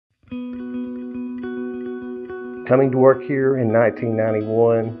Coming to work here in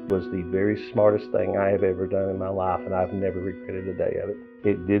 1991 was the very smartest thing I have ever done in my life, and I've never regretted a day of it.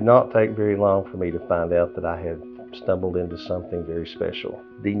 It did not take very long for me to find out that I had stumbled into something very special.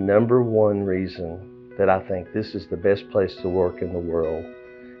 The number one reason that I think this is the best place to work in the world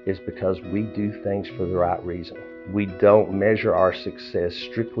is because we do things for the right reason. We don't measure our success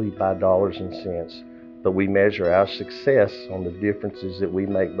strictly by dollars and cents, but we measure our success on the differences that we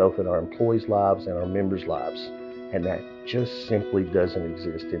make both in our employees' lives and our members' lives. And that just simply doesn't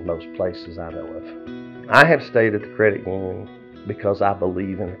exist in most places I know of. I have stayed at the credit union because I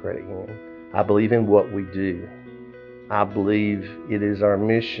believe in the credit union. I believe in what we do. I believe it is our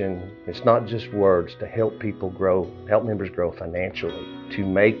mission, it's not just words, to help people grow, help members grow financially, to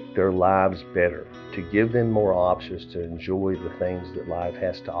make their lives better, to give them more options to enjoy the things that life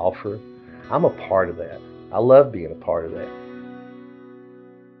has to offer. I'm a part of that. I love being a part of that.